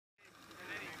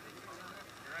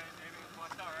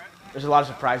There's a lot of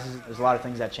surprises, there's a lot of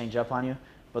things that change up on you,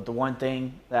 but the one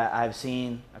thing that I've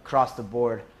seen across the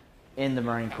board in the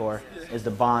Marine Corps is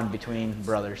the bond between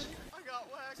brothers.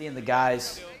 Seeing the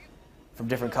guys from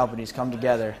different companies come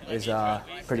together is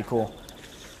pretty cool.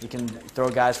 You can throw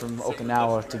guys from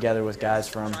Okinawa together with guys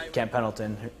from Camp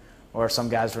Pendleton or some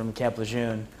guys from Camp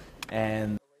Lejeune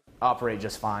and operate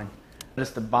just fine.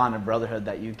 Just the bond and brotherhood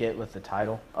that you get with the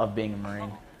title of being a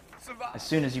Marine. As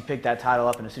soon as you pick that title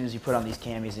up and as soon as you put on these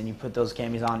camis and you put those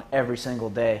camis on every single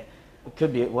day, it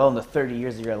could be well into 30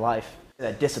 years of your life,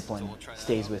 that discipline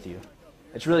stays with you.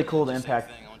 It's really cool to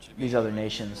impact these other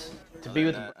nations. To be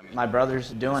with my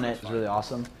brothers doing it is really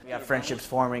awesome. We have friendships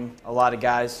forming, a lot of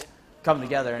guys come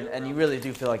together, and you really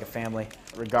do feel like a family,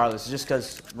 regardless, just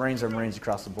because Marines are Marines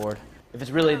across the board. If it's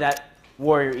really that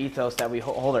warrior ethos that we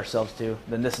hold ourselves to,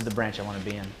 then this is the branch I want to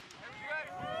be in.